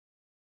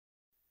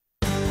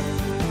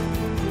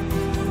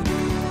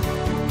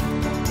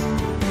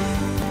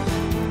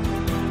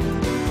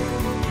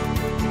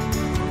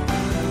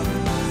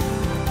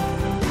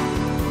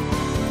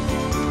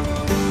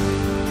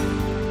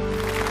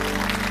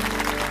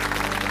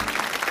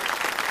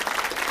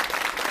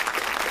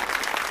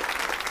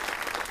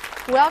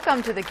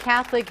Welcome to the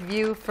Catholic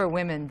View for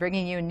Women,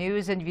 bringing you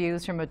news and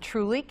views from a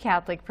truly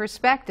Catholic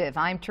perspective.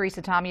 I'm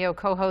Teresa Tomeo,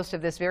 co-host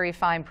of this very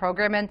fine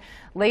program. And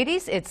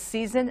ladies, it's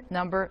season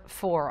number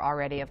 4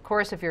 already. Of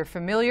course, if you're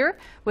familiar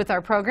with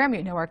our program,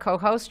 you know our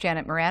co-host,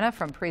 Janet Morana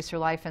from Priests for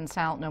Life and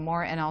Silent No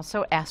More, and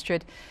also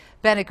Astrid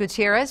Bennett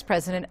Gutierrez,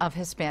 president of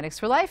Hispanics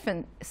for Life,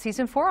 and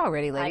season 4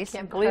 already, ladies. I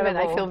can't believe it.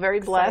 I feel very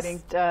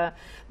blessed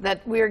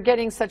that we are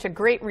getting such a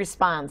great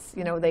response.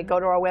 You know, they go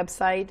to our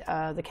website,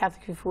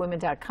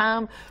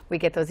 thecatholicviewforwomen.com. We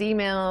get those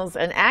emails,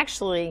 and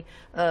actually,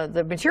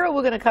 the material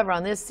we're going to cover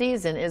on this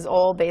season is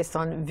all based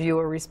on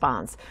viewer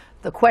response.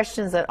 The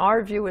questions that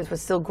our viewers were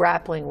still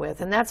grappling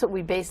with, and that's what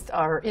we based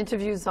our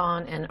interviews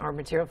on and our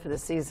material for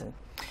this season.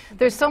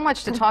 There's so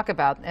much to talk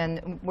about,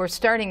 and we're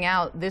starting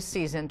out this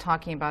season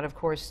talking about, of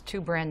course,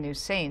 2 brand new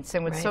saints.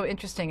 And what's so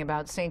interesting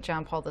about St.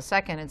 John Paul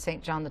II and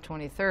St. John the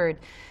 23rd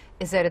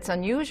is that it's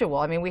unusual.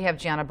 I mean, we have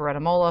Gianna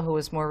Beretta who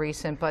is more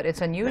recent, but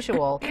it's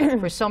unusual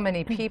for so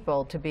many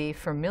people to be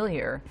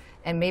familiar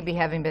and maybe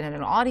having been in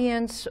an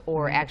audience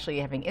or actually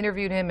having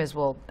interviewed him, as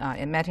well,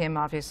 and met him,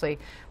 obviously.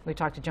 We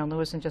talked to Joan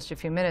Lewis in just a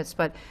few minutes,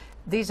 but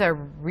these are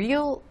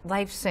real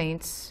life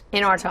saints.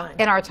 In our time.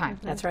 In our time.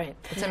 That's right.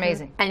 It's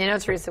amazing. And you know,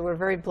 Teresa, we're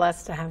very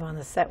blessed to have on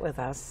the set with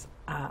us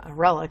a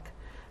relic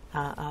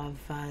of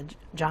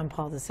John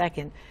Paul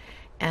II.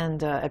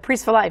 And at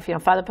Priests for Life, you know,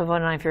 Father Pavone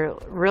and I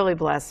feel really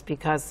blessed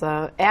because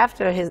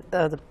after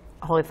the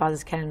Holy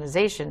Father's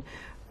canonization,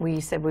 we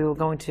said we were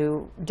going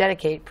to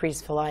dedicate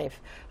Priests for Life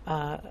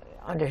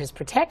under his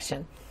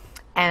protection.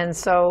 And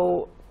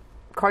so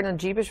Cardinal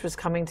Jebush was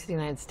coming to the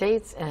United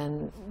States,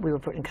 and we were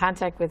put in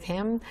contact with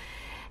him.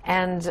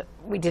 And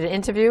we did an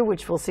interview,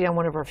 which we'll see on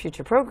one of our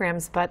future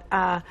programs, but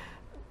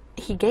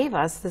he gave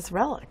us this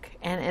relic.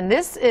 And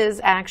this is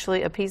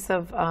actually a piece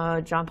of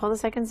John Paul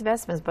II's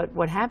vestments, but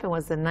what happened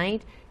was the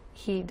night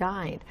he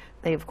died,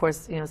 they, of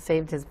course, you know,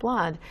 saved his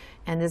blood,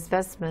 and this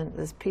vestment,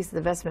 this piece of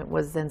the vestment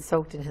was then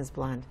soaked in his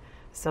blood.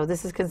 So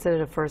this is considered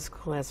a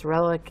first-class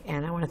relic,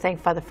 and I want to thank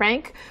Father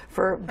Frank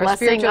for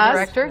blessing us.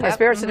 Our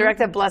spiritual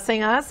director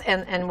blessing us,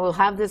 and we'll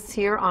have this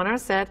here on our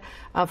set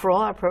for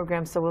all our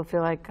programs, so we'll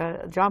feel like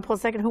John Paul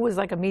II, who was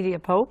like a media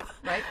pope,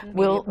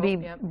 will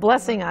be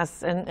blessing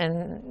us,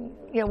 and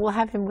you know, we'll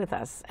have him with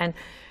us. And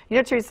you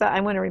know, Teresa, I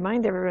want to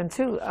remind everyone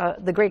too,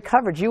 the great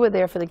coverage. You were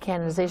there for the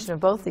canonization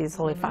of both these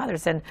Holy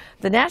Fathers, and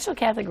the National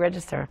Catholic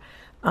Register,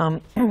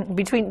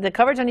 between the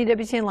coverage on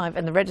EWTN Live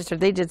and the Register,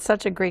 they did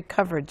such a great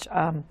coverage,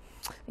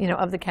 you know,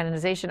 of the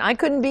canonization. I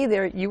couldn't be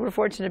there. You were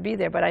fortunate to be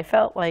there, but I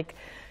felt like,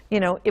 you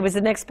know, it was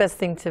the next best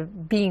thing to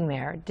being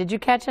there. Did you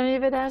catch any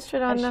of it,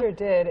 Astrid? I sure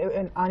did,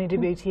 on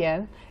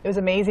EWTN. It was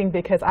amazing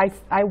because I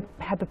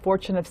had the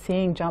fortune of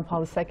seeing John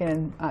Paul II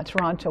in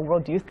Toronto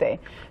World Youth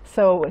Day.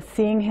 So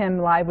seeing him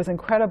live was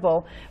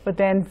incredible, but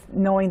then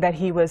knowing that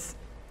he was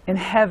in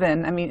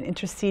heaven, I mean,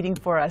 interceding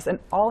for us, and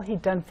all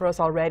he'd done for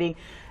us already,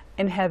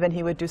 in heaven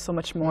he would do so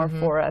much more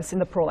for us in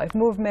the pro-life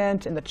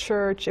movement, in the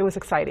church. It was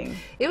exciting.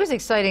 It was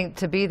exciting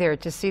to be there,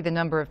 to see the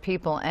number of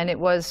people, and it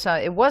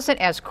wasn't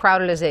as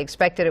crowded as they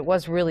expected. It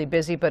was really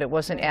busy, but it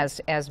wasn't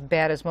as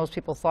bad as most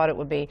people thought it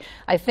would be.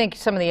 I think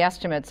some of the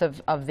estimates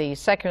of the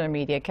secular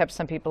media kept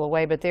some people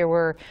away, but there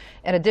were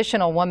an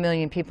additional 1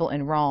 million people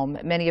in Rome,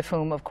 many of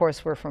whom, of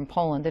course, were from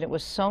Poland, and it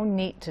was so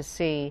neat to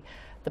see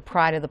the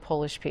pride of the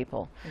Polish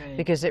people,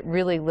 because it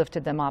really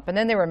lifted them up. And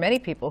then there were many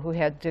people who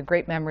had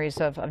great memories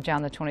of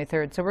John the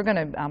 23rd. So we're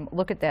going to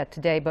look at that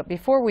today. But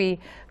before we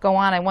go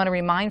on, I want to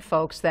remind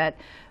folks that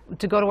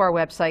to go to our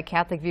website,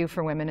 Catholic View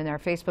for Women, and our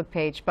Facebook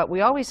page. But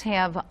we always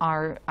have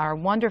our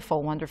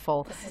wonderful,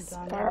 wonderful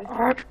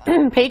our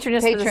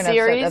patroness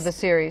of the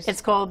series.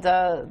 It's called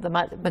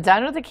the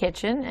Madonna of the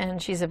Kitchen,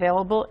 and she's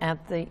available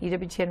at the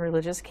EWTN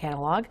Religious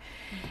Catalog.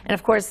 And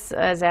of course,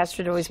 as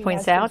Astrid always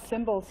points out, some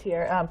symbols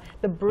here.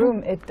 The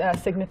broom, it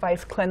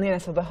signifies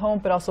cleanliness of the home,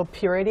 but also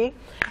purity.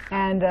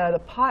 And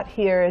the pot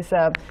here is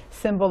a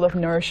symbol of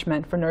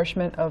nourishment, for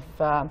nourishment of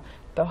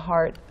the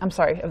heart, of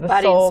the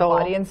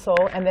body and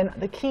soul, and then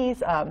the keys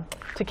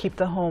to keep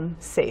the home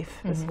safe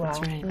as well. That's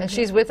right. And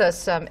she's with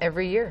us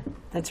every year.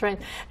 That's right.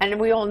 And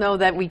we all know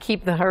that we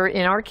keep her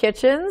in our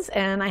kitchens,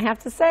 and I have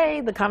to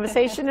say, the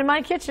conversation in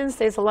my kitchen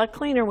stays a lot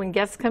cleaner when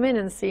guests come in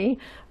and see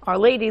Our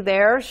Lady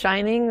there,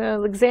 shining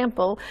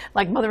example.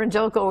 Like Mother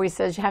Angelica always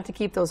says, you have to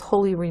keep those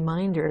holy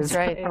reminders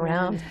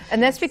around.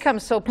 And that's become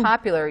so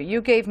popular.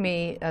 You gave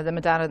me the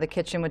Madonna of the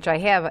Kitchen, which I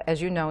have,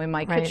 as you know, in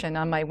my kitchen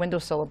on my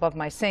windowsill above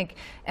my sink.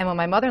 And when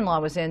my mother-in-law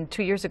was in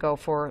 2 years ago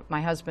for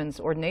my husband's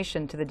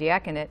ordination to the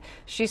diaconate,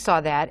 she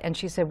saw that and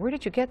she said, "Where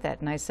did you get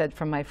that?" And I said,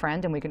 "From my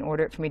friend, and we can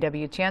order it from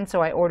EWTN."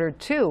 So I ordered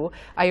 2.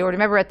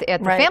 Remember at the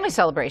family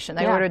celebration,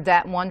 I ordered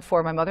that one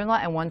for my mother-in-law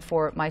and one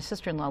for my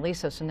sister-in-law,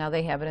 Lisa. So now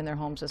they have it in their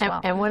homes as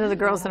well. And one of the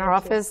girls in our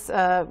office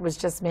was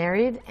just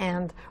married,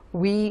 and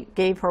we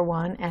gave her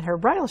one at her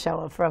bridal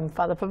shower from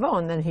Father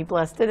Pavone, and he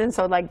blessed it. And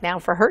so, like, now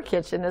for her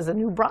kitchen as a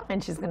new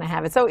bride, she's going to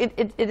have it. So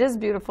it is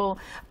beautiful,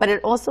 but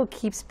it also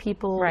keeps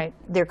people,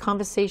 their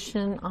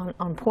conversation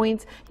on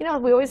point. You know,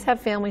 we always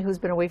have family who's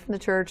been away from the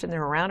church, and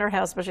they're around our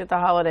house, especially at the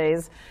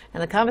holidays,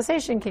 and the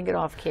conversation can get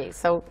off key.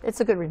 So it's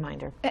a good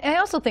reminder. And I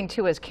also think,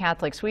 too, as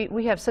Catholics,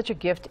 we have such a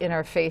gift in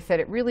our faith that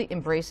it really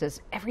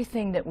embraces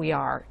everything that we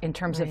are in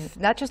terms of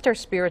not just our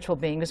spiritual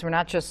being, because we're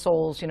not just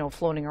souls, you know,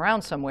 floating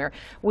around somewhere.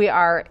 We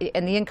are,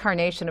 and the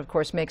incarnation, of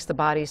course, makes the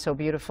body so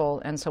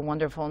beautiful and so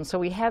wonderful. And so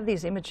we have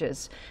these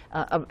images,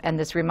 and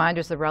this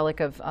reminders the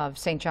relic of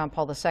St. John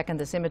Paul II,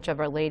 this image of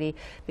Our Lady,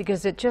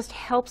 because it just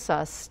helps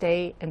us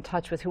stay in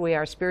touch with who we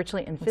are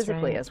spiritually and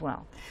physically as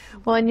well.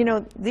 Well, and you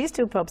know, these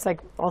two popes, like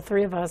all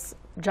three of us,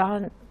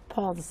 John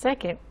Paul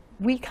II,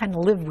 we kind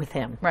of live with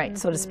him,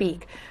 so to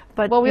speak.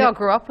 But well, we all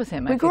grew up with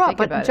him. We grew up,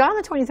 but John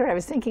the 23rd, I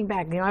was thinking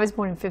back, you know, I was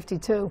born in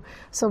 '52,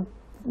 so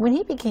when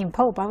he became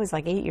Pope, I was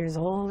like 8 years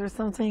old or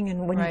something,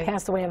 and when he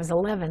passed away, I was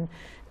 11.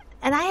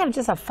 And I have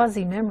just a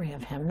fuzzy memory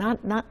of him,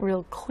 not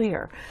real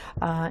clear.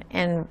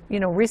 And, you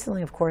know,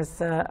 recently, of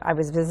course, I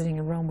was visiting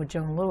in Rome with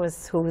Joan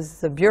Lewis, who was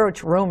the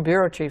Rome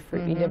Bureau Chief for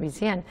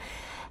EWTN.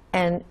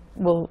 And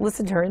we'll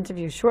listen to her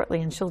interview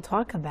shortly, and she'll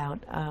talk about,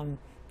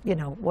 you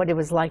know, what it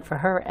was like for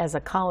her as a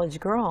college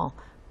girl,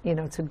 you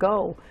know, to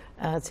go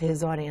to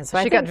his audience.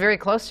 So she got very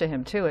close to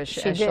him, too, as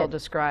she'll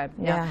describe.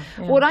 Yeah.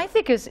 What I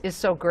think is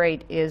so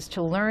great is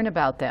to learn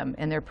about them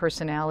and their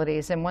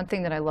personalities. And one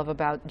thing that I love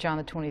about John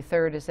the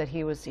 23rd is that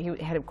he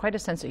had quite a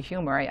sense of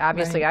humor.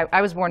 Obviously, I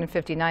was born in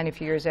 '59, a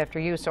few years after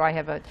you, so I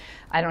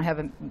don't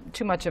have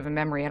too much of a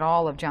memory at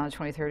all of John the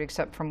 23rd,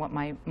 except from what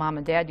my mom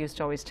and dad used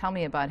to always tell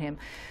me about him.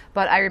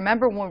 But I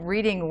remember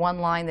reading one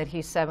line that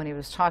he said when he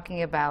was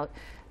talking about,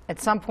 at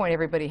some point,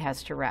 everybody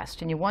has to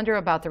rest. And you wonder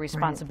about the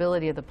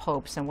responsibility of the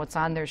popes and what's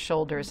on their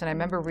shoulders. And I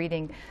remember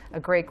reading a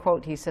great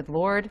quote. He said,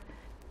 "Lord,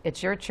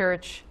 it's your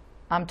church.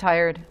 I'm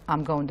tired.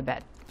 I'm going to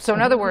bed." So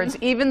in other words,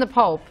 even the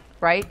Pope,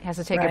 has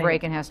to take a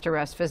break and has to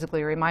rest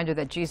physically. A reminder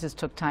that Jesus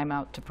took time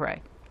out to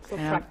pray. So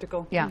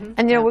practical. Yeah.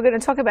 And, you know, we're going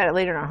to talk about it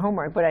later in our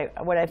homework,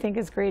 but what I think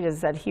is great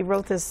is that he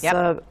wrote this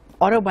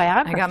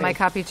autobiography. I got my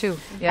copy too.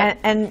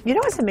 And you know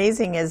what's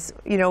amazing is,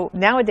 you know,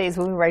 nowadays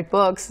when we write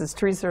books, as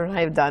Teresa and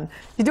I have done,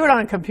 you do it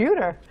on a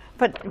computer.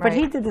 But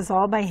he did this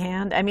all by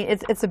hand. I mean,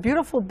 it's a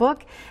beautiful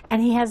book,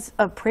 and he has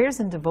prayers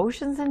and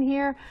devotions in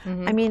here.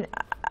 I mean,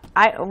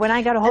 when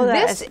I got a hold of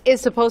that, this is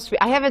supposed to be.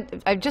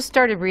 I've just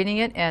started reading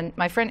it, and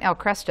my friend Al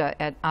Cresta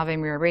at Ave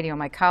Maria Radio,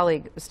 my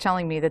colleague, was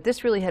telling me that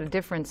this really had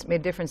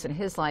made a difference in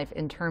his life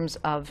in terms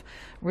of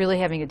really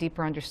having a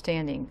deeper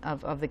understanding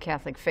of the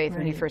Catholic faith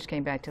when he first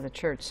came back to the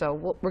church. So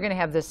we're going to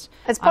have this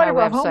as part of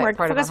our website, homework.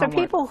 Because for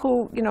people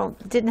who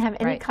didn't have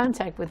any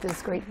contact with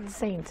this great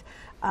saint.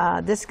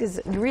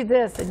 You read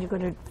this and you're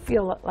going to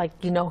feel like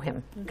you know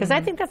him. Because I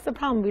think that's the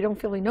problem. We don't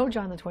feel we know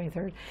John the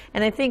 23rd.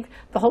 And I think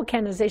the whole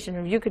canonization,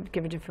 or you could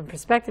give a different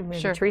perspective,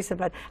 maybe Teresa,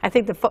 but I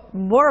think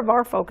more of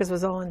our focus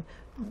was on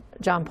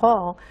John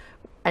Paul.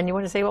 And you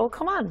want to say, well,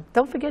 come on,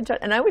 don't forget John.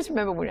 And I always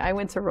remember when I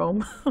went to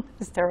Rome, it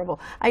was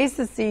terrible. I used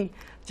to see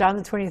John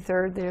the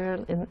 23rd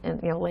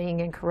there,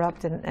 laying in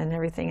corrupt and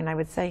everything. And I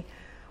would say,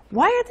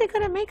 why are they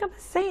going to make him a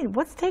saint?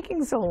 What's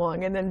taking so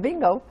long? And then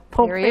bingo,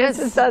 Pope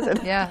Francis does it.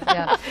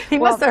 He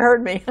must have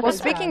heard me. Well,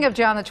 speaking of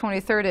John the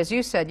 23rd, as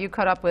you said, you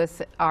caught up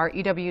with our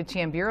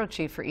EWTN bureau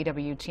chief for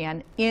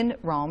EWTN in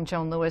Rome,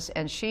 Joan Lewis,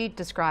 and she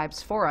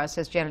describes for us,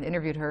 as Janet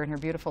interviewed her in her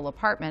beautiful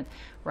apartment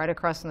right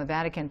across from the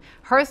Vatican,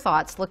 her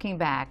thoughts looking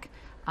back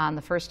on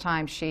the first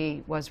time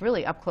she was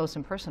really up close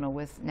and personal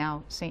with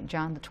now St.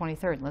 John the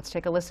 23rd. Let's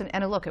take a listen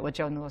and a look at what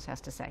Joan Lewis has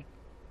to say.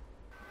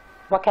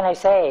 What can I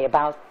say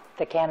about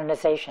the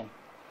canonization,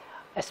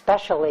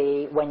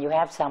 especially when you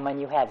have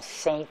you have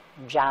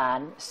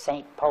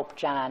St. Pope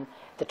John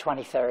the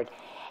 23rd,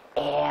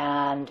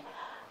 and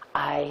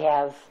I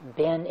have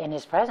been in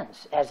his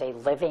presence as a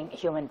living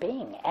human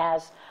being,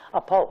 as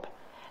a pope.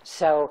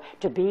 So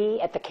to be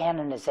at the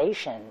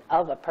canonization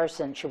of a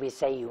person, should we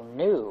say, you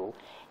knew,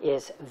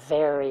 is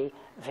very,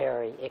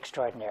 very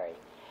extraordinary.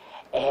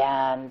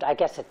 And I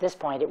guess at this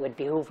point it would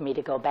behoove me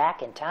to go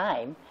back in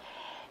time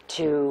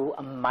to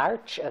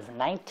March of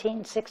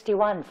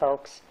 1961,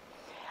 folks.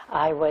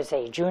 I was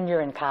a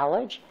junior in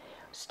college,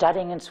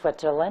 studying in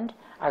Switzerland.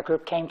 Our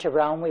group came to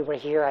Rome. We were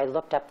here. I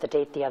looked up the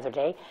date the other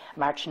day,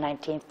 March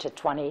 19th to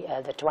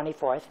the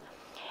 24th.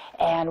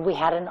 And we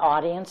had an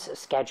audience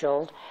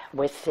scheduled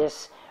with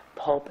this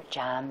Pope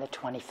John the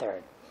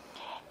 23rd.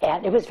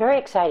 And it was very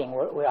exciting.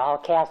 We're all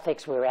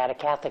Catholics. We were at a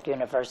Catholic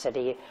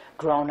university,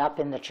 grown up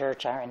in the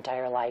church our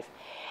entire life.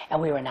 And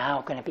we were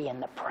now going to be in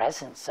the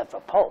presence of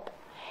a Pope.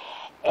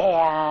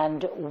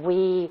 And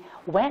we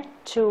went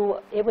to,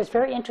 it was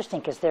very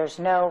interesting because there's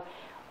no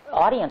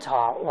audience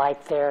hall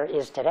like there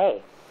is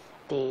today.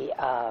 The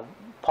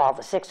Paul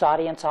VI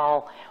audience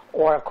hall,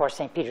 or of course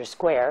St. Peter's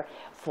Square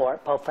for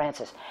Pope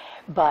Francis.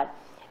 But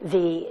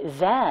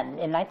Then,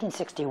 in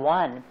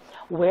 1961,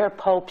 where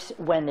popes,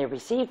 when they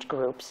received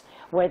groups,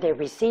 where they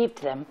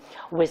received them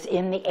was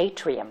in the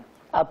atrium,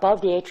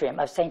 above the atrium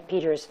of St.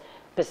 Peter's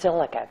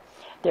Basilica.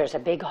 There's a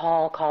big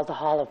hall called the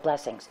Hall of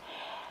Blessings.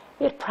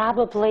 It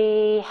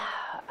probably,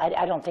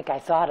 I don't think I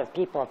thought of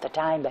people at the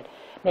time, but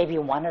maybe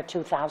 1,000 or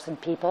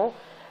 2,000 people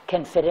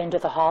can fit into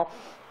the hall.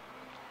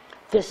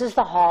 This is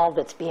the hall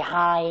that's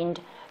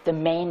behind the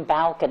main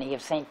balcony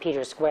of St.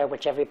 Peter's Square,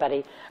 which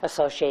everybody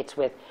associates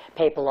with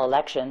papal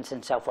elections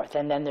and so forth.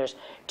 And then there's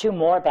 2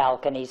 more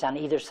balconies on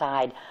either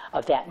side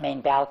of that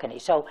main balcony.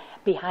 So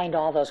behind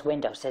all those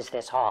windows is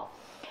this hall.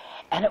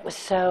 And it was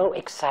so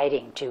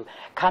exciting to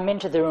come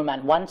into the room.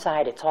 On one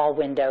side, it's all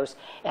windows,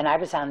 and I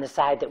was on the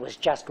side that was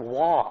just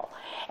wall.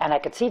 And I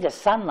could see the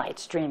sunlight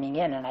streaming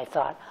in, and I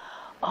thought,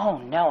 oh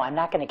no, I'm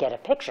not going to get a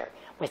picture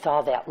with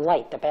all that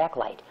light, the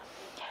backlight.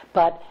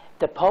 But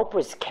the Pope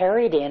was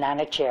carried in on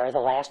a chair, the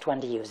last one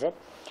to use it.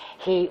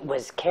 He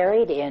was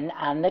carried in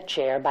on the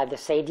chair by the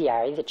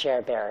sediari, the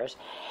chair bearers.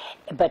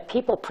 But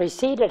people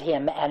preceded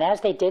him, and as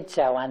they did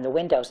so on the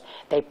windows,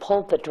 they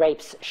pulled the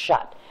drapes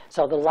shut.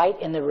 So the light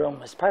in the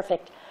room was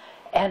perfect.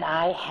 And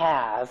I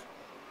have,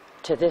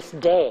 to this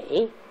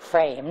day,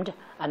 framed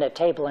on a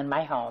table in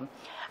my home,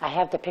 I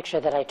have the picture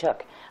that I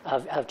took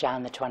of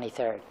John the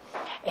 23rd.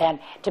 And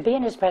to be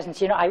in his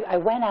presence, you know, I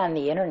went on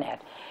the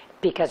internet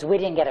because we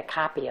didn't get a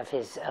copy of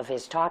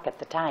his talk at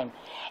the time.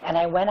 And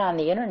I went on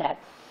the internet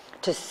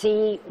to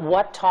see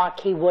what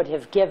talk he would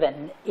have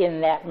given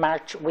in that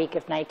March week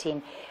of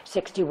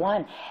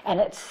 1961. And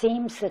it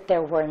seems that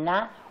there were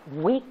not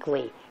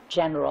weekly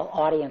general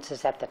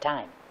audiences at the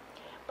time.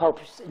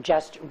 Popes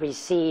just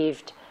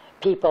received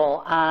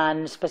people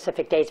on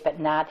specific days, but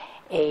not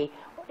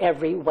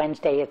every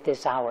Wednesday at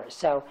this hour.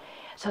 So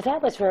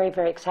that was very,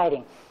 very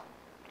exciting.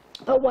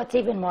 But what's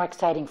even more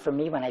exciting for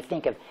me when I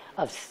think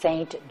of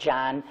St.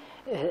 John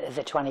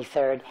the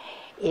 23rd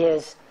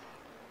is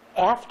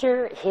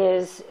after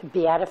his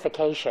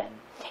beatification,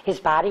 his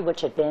body,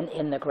 which had been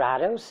in the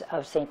grottos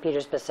of St.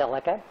 Peter's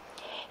Basilica,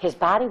 his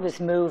body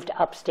was moved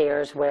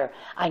upstairs where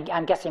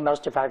I'm guessing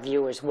most of our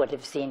viewers would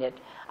have seen it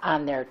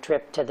on their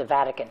trip to the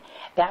Vatican.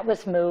 That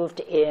was moved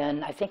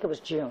in, I think it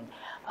was June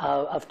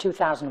of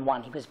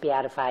 2001. He was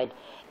beatified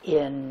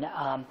in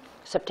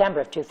September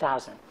of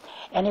 2000.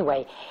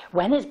 Anyway,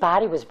 when his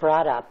body was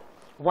brought up,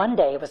 one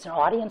day, it was an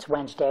audience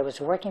Wednesday, I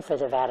was working for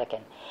the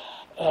Vatican,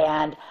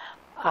 and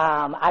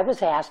I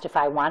was asked if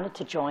I wanted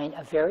to join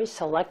a very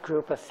select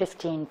group of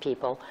 15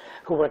 people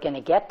who were going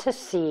to get to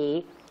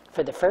see,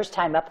 for the first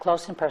time up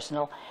close and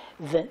personal,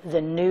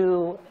 the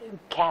new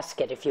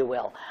casket, if you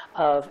will,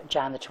 of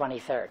John the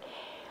 23rd.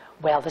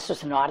 Well, this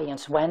was an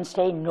audience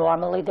Wednesday.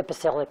 Normally the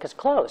basilica is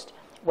closed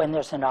when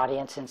there's an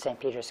audience in St.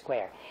 Peter's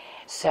Square.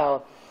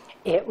 So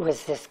it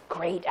was this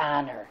great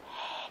honor.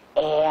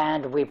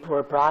 And we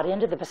were brought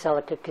into the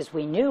basilica because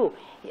we knew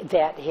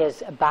that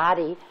his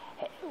body,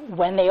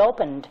 when they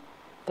opened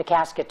the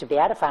casket to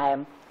beatify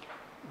him,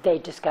 they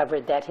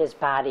discovered that his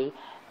body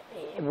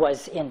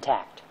was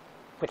intact,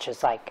 which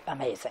is like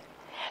amazing.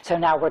 So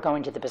now we're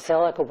going to the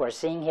basilica, we're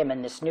seeing him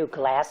in this new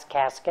glass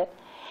casket,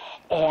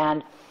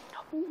 and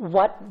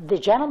what the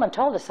gentleman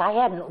told us, I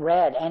hadn't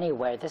read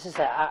anywhere, this is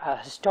a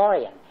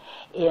historian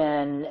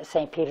in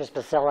St. Peter's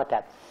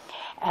Basilica,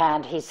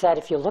 and he said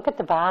if you look at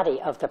the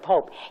body of the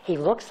Pope, he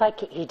looks like,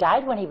 he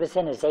died when he was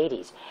in his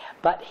 80s,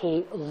 but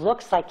he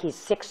looks like he's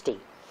 60.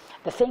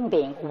 The thing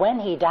being, when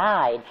he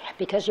died,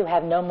 because you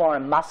have no more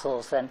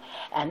muscles and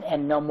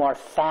no more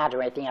fat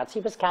or anything else, he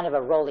was kind of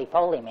a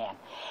roly-poly man.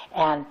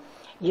 And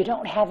you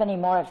don't have any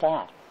more of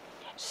that.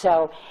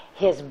 So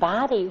his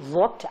body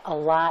looked a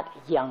lot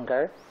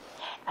younger,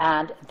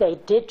 and they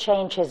did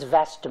change his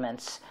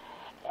vestments.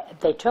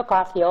 They took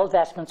off the old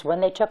vestments.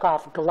 When they took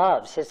off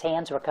gloves, his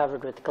hands were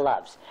covered with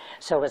gloves.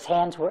 So his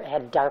hands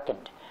had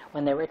darkened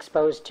when they were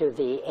exposed to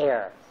the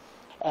air.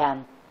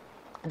 And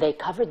they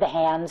covered the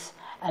hands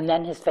and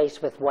then his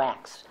face with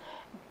wax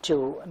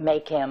to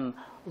make him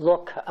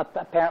look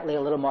apparently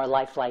a little more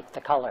lifelike,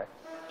 the color.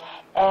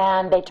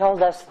 And they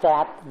told us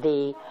that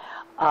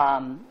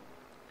I'm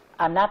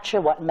not sure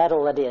what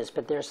metal it is,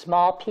 but they're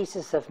small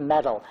pieces of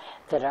metal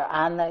that are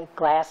on the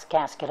glass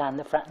casket on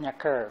the front and they're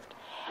curved.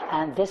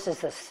 And this is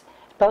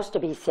supposed to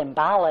be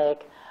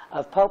symbolic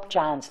of Pope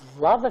John's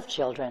love of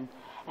children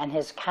and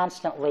his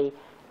constantly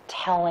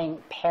telling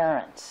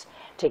parents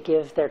to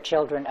give their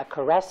children a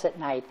caress at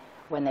night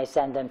when they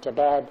send them to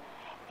bed,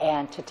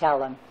 and to tell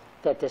them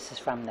that this is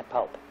from the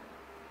Pope.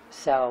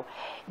 So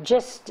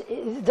just,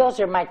 those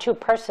are my two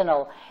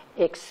personal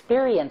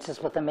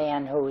experiences with a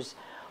man who's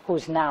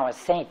now a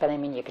saint, but I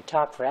mean, you could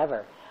talk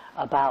forever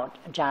about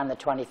John the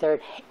 23rd,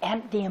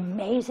 and the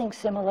amazing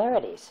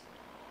similarities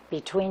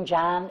between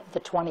John the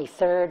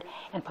 23rd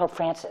and Pope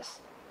Francis.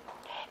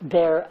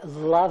 Their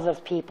love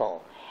of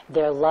people,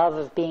 their love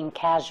of being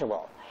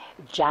casual.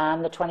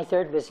 John the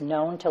 23rd was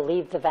known to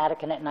leave the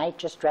Vatican at night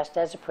just dressed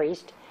as a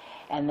priest,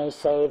 and they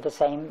say the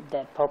same,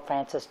 that Pope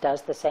Francis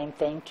does the same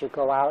thing, to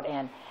go out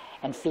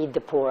and feed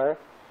the poor.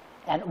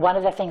 And one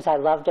of the things I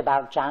loved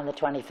about John the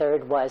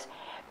 23rd was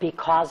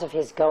because of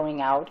his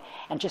going out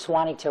and just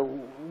wanting to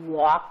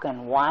walk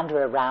and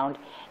wander around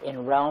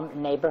in Rome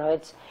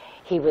neighborhoods,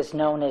 he was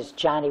known as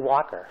Johnny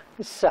Walker.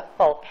 So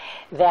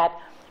that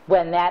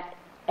when that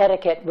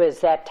etiquette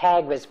was, that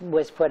tag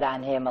was put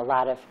on him, a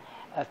lot of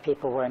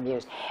people were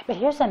amused. But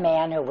here's a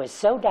man who was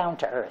so down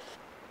to earth.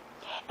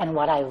 And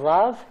what I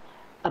love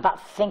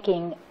about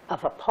thinking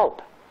of a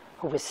pope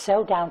who was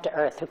so down to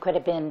earth, who could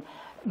have been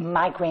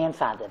my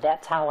grandfather,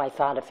 that's how I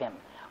thought of him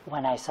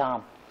when I saw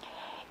him.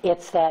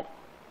 It's that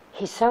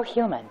he's so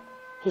human.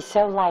 He's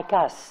so like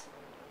us.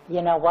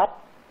 You know what?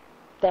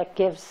 That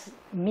gives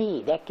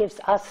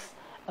us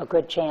a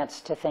good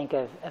chance to think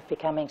of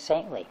becoming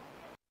saintly.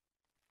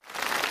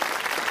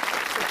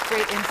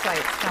 Great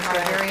insights from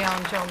our very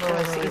own Joan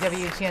Lewis,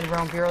 EWTN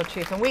Rome Bureau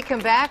Chief. When we come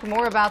back,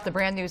 more about the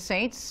brand new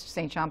saints,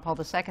 St. John Paul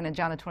II and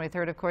John the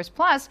 23rd, of course,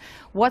 plus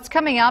what's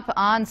coming up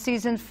on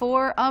season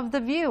 4 of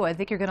The View. I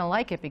think you're going to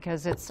like it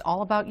because it's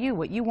all about you,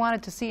 what you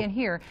wanted to see and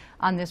hear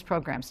on this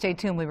program. Stay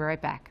tuned. We'll be right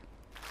back.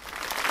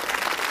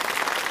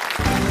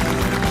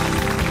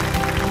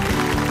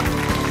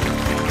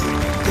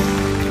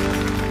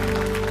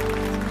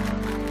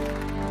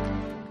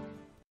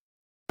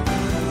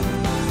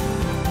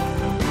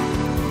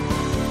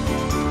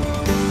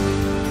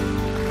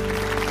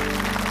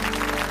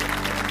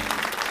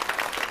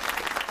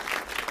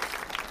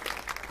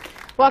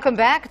 Welcome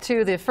back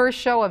to the first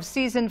show of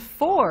season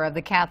 4 of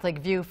the Catholic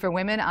View for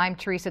Women. I'm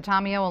Teresa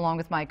Tomeo, along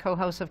with my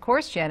co-hosts, of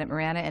course, Janet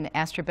Morana and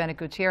Astrid Bennett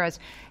Gutierrez.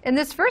 In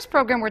this first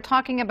program, we're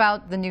talking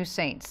about the new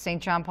saints,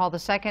 St. John Paul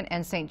II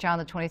and St. John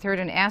the 23rd.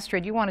 And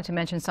Astrid, you wanted to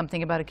mention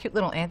something about a cute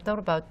little anecdote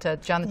about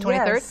John the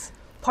 23rd? Yes.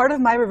 Part of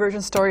my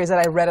reversion story is that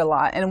I read a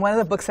lot, and one of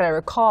the books that I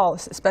recall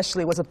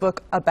especially was a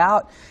book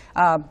about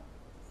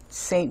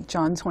St.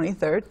 John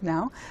 23rd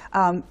now.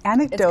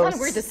 Anecdotes. It's kind of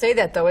weird to say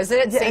that, though, isn't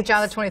it? Yeah, St.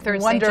 John the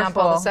 23rd, St. John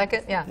Paul II.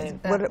 Yeah.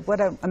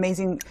 What an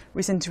amazing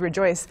reason to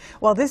rejoice.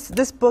 Well,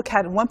 this book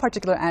had one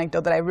particular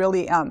anecdote that I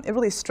really, it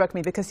really struck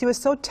me because he was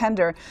so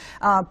tender,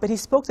 but he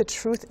spoke the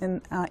truth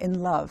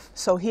in love.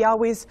 So he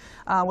always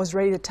was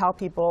ready to tell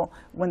people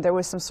when there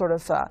was some sort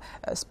of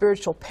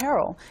spiritual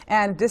peril.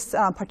 And this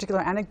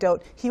particular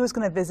anecdote, he was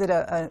going to visit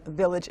a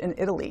village in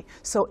Italy.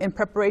 So in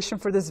preparation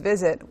for this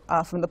visit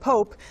from the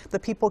Pope, the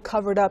people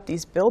covered up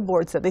these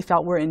billboards that they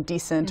felt were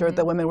indecent or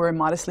the women were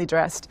immodestly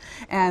dressed.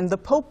 And the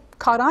Pope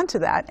caught on to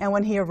that. And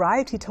when he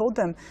arrived, he told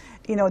them,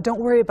 you know, don't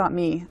worry about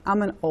me.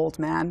 I'm an old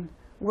man.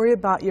 Worry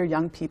about your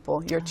young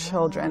people, your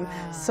children.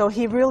 So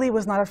he really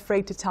was not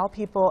afraid to tell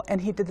people,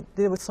 and he did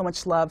it with so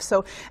much love.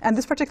 So, and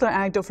this particular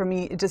anecdote for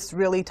me, it just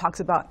really talks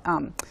about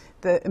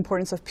the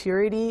importance of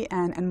purity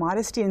and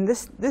modesty. And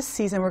this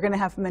season, we're going to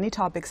have many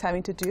topics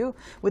having to do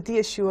with the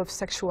issue of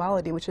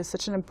sexuality, which is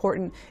such an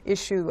important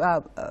issue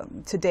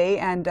today.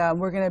 And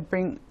we're going to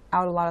bring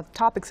out a lot of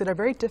topics that are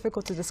very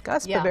difficult to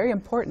discuss, but very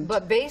important.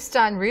 But based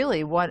on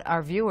really what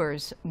our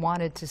viewers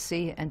wanted to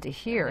see and to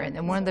hear.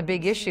 And one of the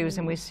big issues,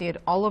 and we see it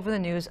all over the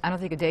news, I don't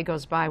think a day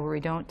goes by where we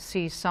don't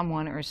see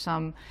someone or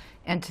some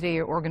entity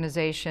or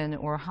organization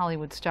or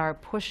Hollywood star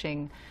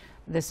pushing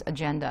this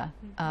agenda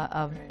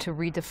to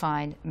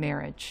redefine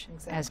marriage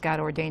as God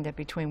ordained it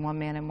between one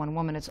man and one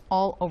woman. It's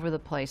all over the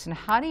place. And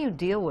how do you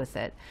deal with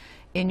it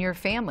in your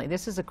family?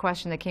 This is a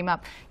question that came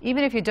up.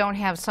 Even if you don't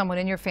have someone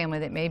in your family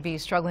that may be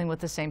struggling with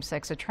the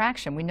same-sex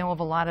attraction, we know of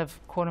a lot of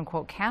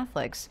quote-unquote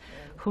Catholics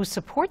who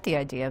support the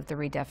idea of the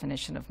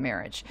redefinition of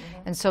marriage.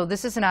 And so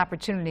this is an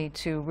opportunity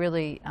to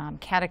really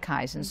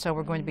catechize, and so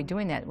we're going to be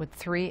doing that with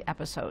 3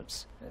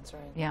 episodes. That's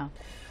right. Yeah.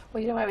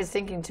 Well, you know, I was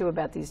thinking too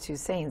about these 2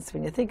 saints.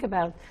 When you think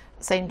about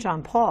St.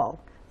 John Paul,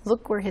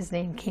 look where his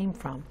name came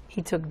from.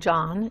 He took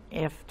John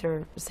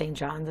after St.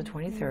 John the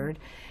 23rd.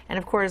 And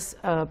of course,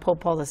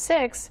 Pope Paul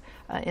VI,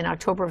 in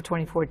October of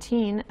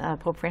 2014,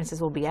 Pope Francis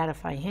will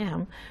beatify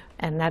him.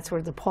 And that's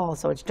where the Paul,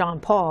 so it's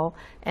John Paul.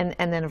 And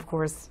then, of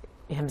course,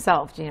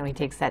 himself, you know, he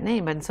takes that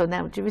name. But so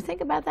now, do we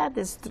think about that?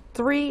 There's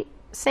 3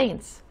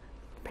 saints,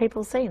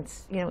 papal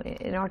saints, you know,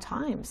 in our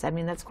times. I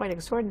mean, that's quite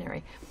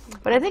extraordinary.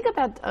 But I think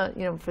about,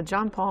 you know, for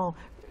John Paul,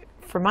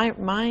 for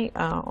my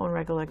own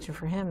recollection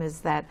for him is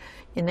that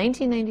in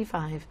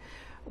 1995,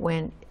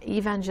 when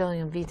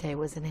Evangelium Vitae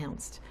was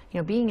announced, you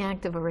know, being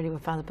active already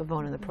with Father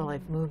Pavone in the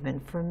pro-life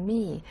movement, for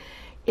me,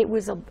 it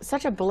was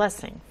such a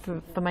blessing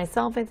for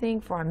myself, I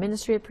think, for our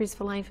ministry at Priests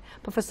for Life,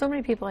 but for so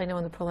many people I know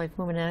in the pro-life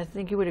movement, and I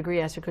think you would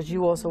agree, Esther, because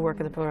you also work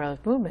in the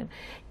pro-life movement.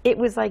 It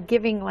was like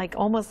giving, like,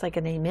 almost like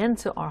an amen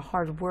to our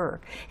hard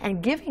work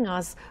and giving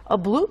us a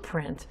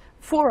blueprint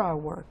for our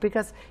work,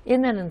 because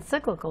in that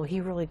encyclical, he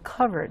really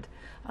covered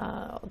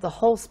the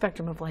whole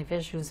spectrum of life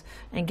issues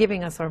and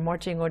giving us our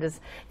marching orders.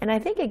 And I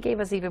think it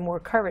gave us even more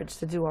courage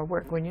to do our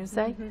work, wouldn't you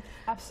say?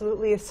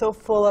 Absolutely. It's so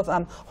full of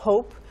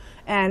hope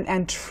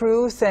and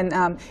truth,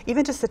 and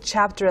even just the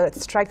chapter that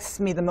strikes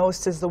me the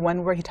most is the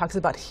one where he talks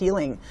about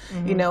healing,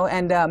 you know,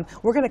 and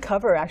we're going to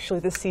cover actually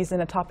this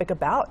season a topic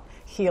about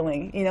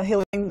healing, you know,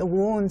 healing the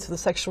wounds of the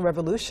sexual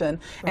revolution.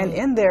 And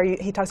in there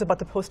he talks about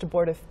the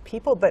post-abortive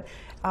people, but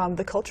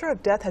the culture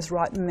of death has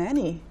wrought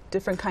many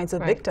different kinds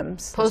of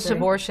victims.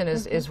 Post-abortion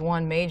is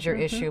one major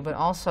issue, but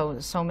also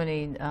so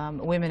many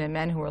women and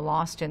men who are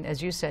lost in, as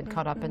you said,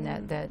 caught up in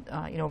that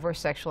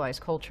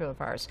over-sexualized culture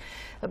of ours.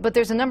 But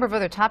there's a number of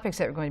other topics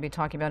that we're going to be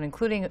talking about,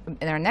 including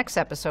in our next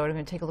episode, I'm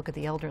going to take a look at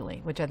the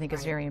elderly, which I think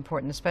is very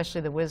important,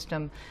 especially the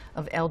wisdom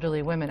of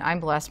elderly women. I'm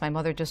blessed. My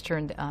mother just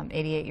turned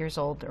 88 years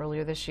old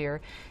earlier this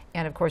year.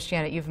 And of course,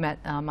 Janet, you've met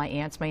my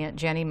aunts. My Aunt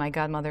Jenny, my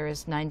godmother,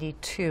 is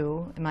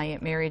 92. And my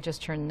Aunt Mary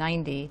just turned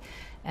 90.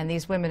 And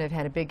these women have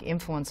had a big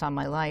influence on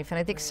my life. And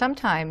I think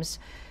sometimes,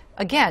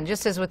 again,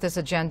 just as with this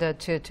agenda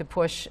to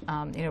push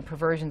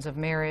perversions of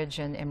marriage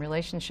and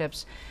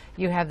relationships,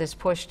 you have this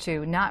push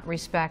to not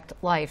respect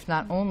life,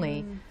 not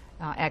only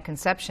at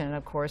conception,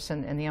 of course,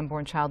 and the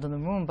unborn child in the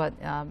womb, but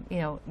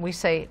we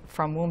say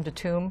from womb to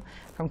tomb,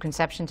 from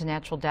conception to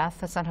natural death.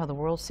 That's not how the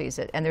world sees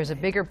it. And there's a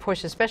bigger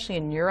push, especially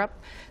in Europe.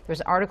 There's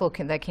an article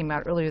that came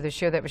out earlier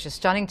this year that was just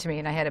stunning to me,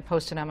 and I had it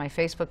posted on my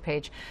Facebook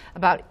page,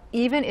 about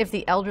even if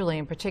the elderly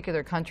in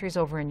particular countries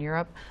over in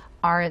Europe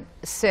aren't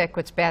sick,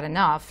 it's bad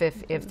enough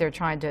if they're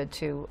trying to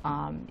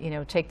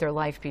take their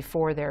life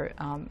before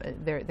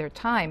their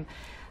time.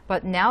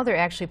 But now they're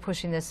actually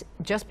pushing this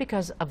just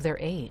because of their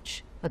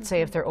age. Let's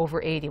say if they're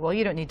over 80, well,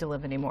 you don't need to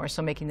live anymore,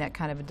 so making that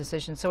kind of a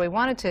decision. So we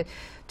wanted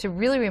to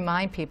really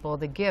remind people of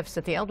the gifts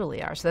that the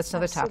elderly are. So that's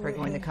another topic we're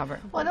going to cover.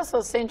 Well, and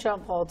also St. John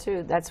Paul,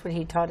 too, that's what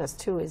he taught us,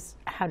 too, is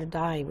how to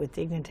die with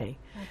dignity.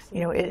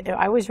 Absolutely.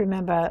 I always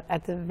remember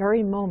at the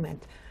very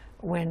moment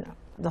when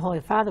the Holy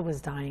Father was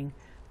dying,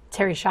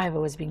 Terry Shiva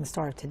was being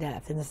starved to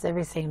death in this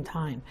very same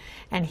time.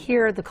 And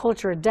here, the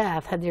culture of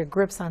death had their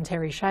grips on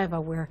Terry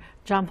Shiva, where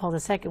John Paul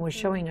II was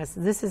showing us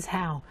this is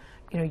how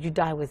you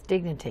die with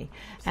dignity.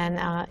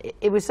 And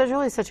it was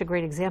really such a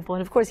great example.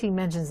 And of course, he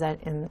mentions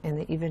that in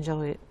the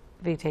EWTN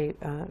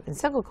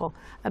encyclical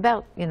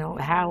about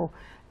how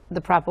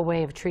the proper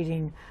way of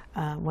treating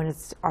when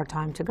it's our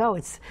time to go.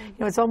 It's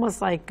it's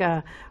almost like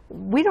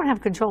we don't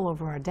have control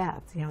over our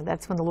death.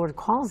 That's when the Lord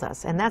calls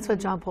us, and that's what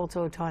John Paul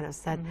II taught us.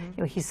 That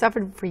he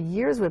suffered for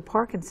years with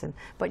Parkinson,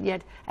 but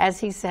yet, as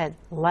he said,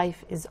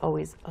 life is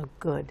always a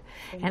good.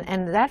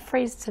 And that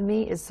phrase to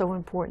me is so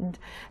important,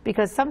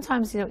 because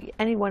sometimes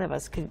any one of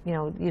us could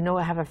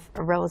have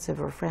a relative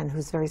or a friend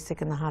who's very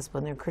sick in the hospital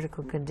in their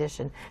critical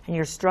condition, and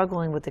you're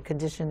struggling with the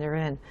condition they're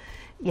in.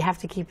 You have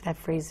to keep that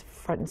phrase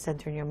front and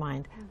center in your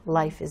mind.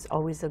 Life is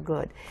always a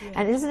good. Yes.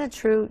 And isn't it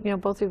true,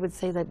 both of you would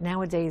say that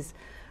nowadays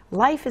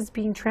life is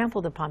being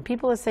trampled upon.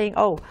 People are saying,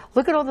 oh,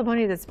 look at all the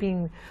money that's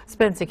being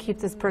spent to keep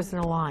this person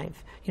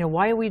alive.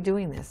 Why are we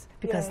doing this?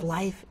 Because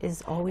life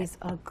is always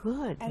a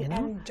good,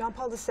 And John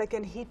Paul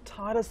II, he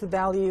taught us the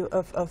value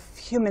of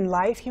human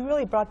life. He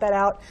really brought that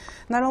out,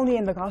 not only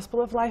in the Gospel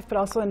of Life, but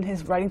also in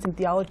his writings in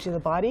Theology of the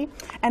Body.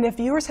 And if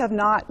viewers have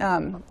not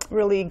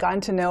really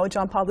gotten to know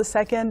John Paul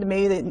II,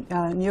 maybe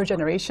the newer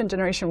generation,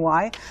 Generation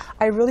Y,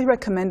 I really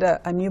recommend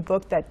a new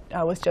book that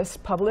was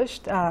just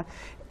published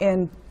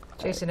in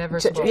Jason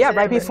Evers.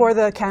 Right before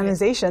the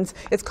canonizations.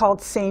 It's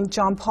called St.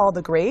 John Paul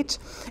the Great.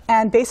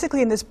 And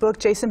basically in this book,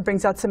 Jason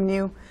brings out some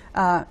new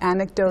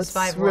anecdotes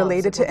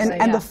related to,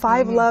 and the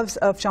 5 loves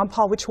of John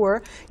Paul, which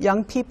were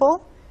young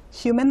people,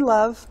 human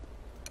love,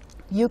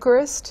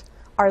 Eucharist,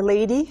 Our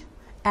Lady,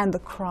 and the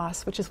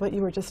cross, which is what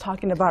you were just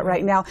talking about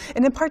right now.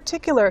 And in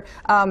particular,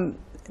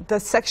 the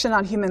section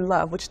on human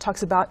love, which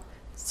talks about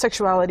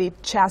sexuality,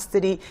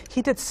 chastity.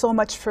 He did so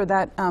much for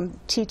that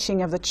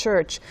teaching of the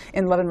church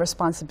in love and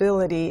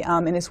responsibility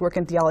in his work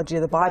in Theology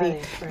of the Body.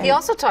 Right. He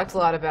also talked a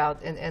lot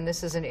about, and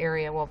this is an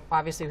area, well,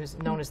 obviously who's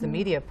known as the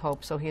media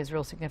pope, so he is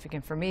real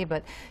significant for me,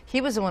 but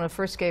he was the one who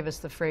first gave us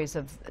the phrase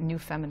of new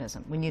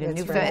feminism. We need a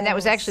new and that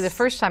was actually the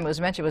first time it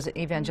was mentioned was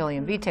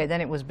Evangelium Vitae.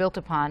 Then it was built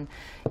upon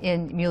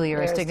in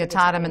Mulieris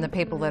Dignitatem and the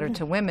Papal Letter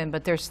to Women,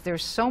 but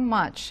there's so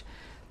much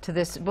to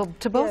this, well,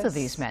 to both of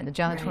these men,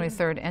 John the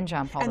 23rd and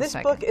John Paul II. And this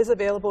book is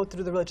available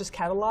through the Religious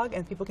Catalog,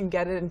 and people can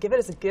get it and give it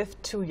as a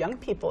gift to young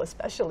people,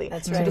 especially,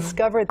 to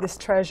discover this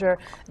treasure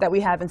that we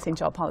have in St.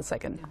 John Paul II.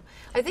 Yeah.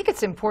 I think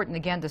it's important,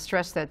 again, to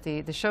stress that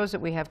the shows that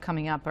we have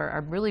coming up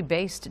are really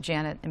based,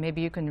 Janet, and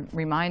maybe you can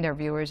remind our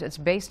viewers, it's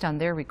based on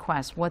their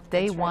requests, what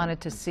they wanted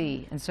to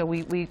see. And so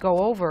we go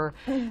over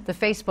the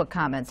Facebook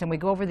comments, and we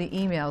go over the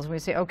emails, and we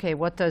say, okay,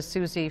 what does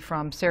Susie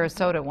from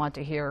Sarasota want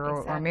to hear,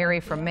 or Mary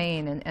from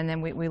Maine, and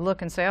then we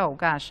look and say, oh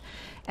gosh,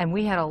 and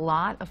we had a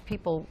lot of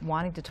people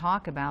wanting to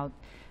talk about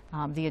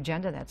the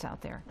agenda that's out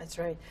there. That's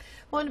right.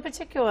 Well, in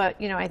particular,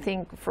 I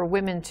think for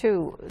women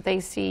too, they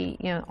see,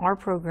 our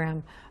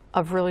program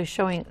of really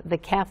showing the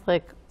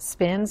Catholic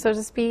spin, so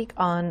to speak,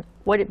 on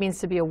what it means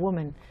to be a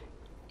woman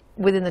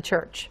within the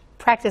church,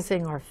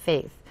 practicing our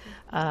faith.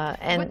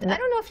 And I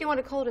don't know if you want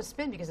to call it a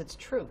spin because it's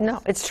truth.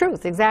 No, it's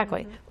truth,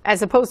 exactly.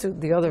 As opposed to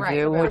the other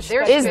view, which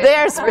is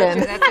their spin.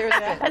 That's their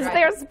spin. That's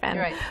their spin.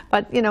 Right.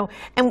 But,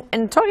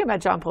 and talking about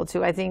John Paul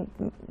II, I think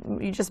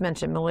you just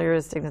mentioned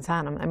Mulieris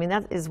Dignitatem. I mean,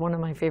 that is one of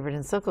my favorite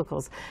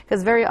encyclicals,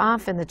 because very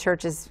often the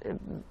church is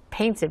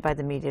painted by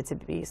the media to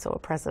be so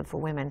oppressive for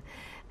women.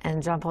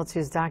 And John Paul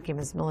II's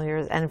documents,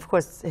 Mulieris, and of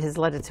course his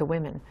letter to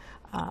women,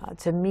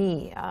 to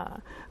me,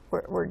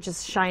 we're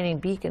just shining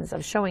beacons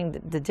of showing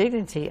the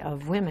dignity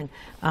of women.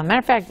 Matter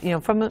of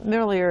fact, from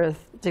Middle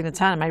Earth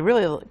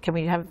Dignitatum, can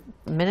we have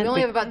a minute? We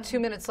only have about 2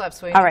 minutes left,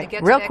 so we All need right, to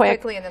get real to that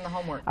quick. quickly and then the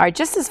homework. All right,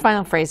 just this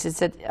final phrase.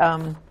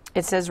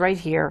 It says right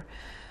here,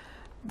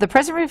 the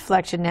present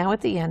reflection now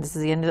at the end, this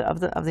is the end of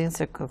the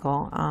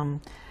encyclical,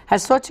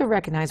 has sought to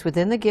recognize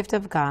within the gift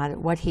of God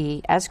what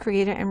he, as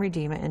creator and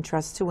redeemer,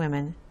 entrusts to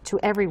women, to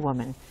every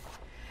woman.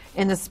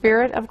 In the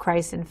spirit of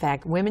Christ, in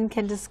fact, women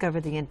can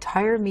discover the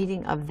entire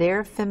meaning of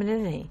their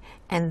femininity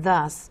and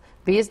thus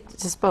be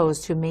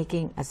disposed to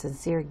making a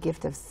sincere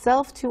gift of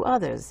self to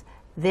others,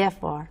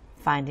 therefore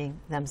finding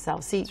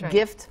themselves. See, right.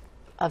 gift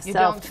of You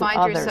self don't to find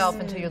others. yourself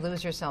until you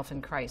lose yourself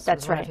in Christ.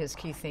 That's was one right. of his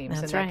key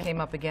themes. That's and right. that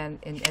came up again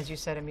in, as you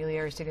said,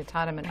 Amelioris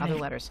Dignitatum and other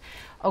letters.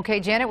 Okay,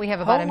 Janet, we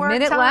have about Homework a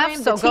minute time,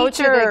 left, so the go to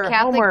teacher, the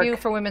homework.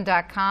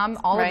 CatholicViewForWomen.com.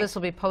 All Right. of this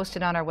will be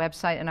posted on our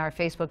website and our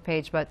Facebook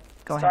page, but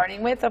go ahead.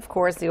 Starting with, of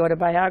course, the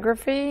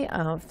autobiography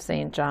of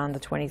St. John the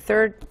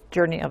 23rd,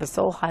 Journey of a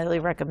Soul, highly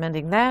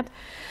recommending that.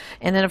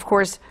 And then, of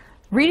course,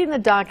 reading the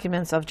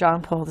documents of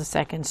John Paul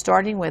II,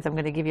 starting with, I'm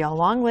going to give you a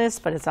long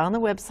list, but it's on the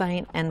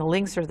website, and the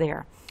links are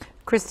there.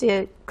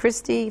 Christi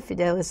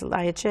Fidelis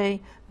Laicae,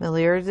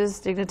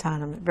 Miliardis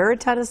Dignitatum,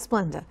 Veritatis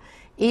Splenda,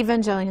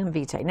 Evangelium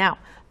Vitae. Now,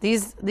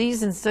 these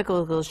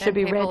encyclicals should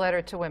be read. And Papal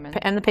Letter to Women.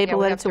 And the Papal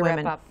we Letter have to wrap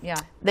Women. up. Yeah.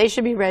 They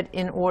should be read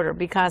in order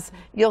because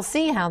you'll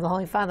see how the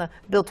Holy Father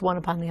built one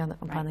upon the other,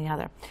 the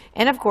other.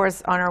 And of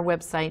course, on our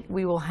website,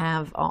 we will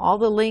have all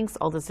the links,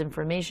 all this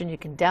information. You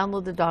can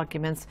download the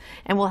documents,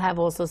 and we'll have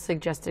also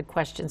suggested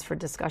questions for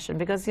discussion.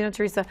 Because,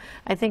 Teresa,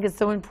 I think it's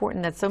so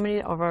important that so many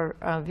of our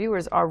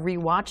viewers are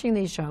rewatching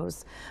these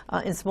shows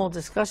in small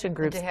discussion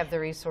groups. To have the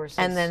resources.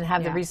 And then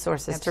have the Yeah,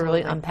 resources to really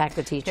absolutely. unpack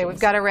the teachings. Okay, we've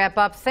got to wrap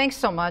up. Thanks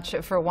so much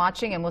for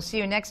watching, and we'll see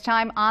you next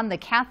time on The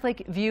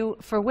Catholic View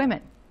for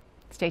Women.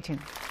 Stay tuned.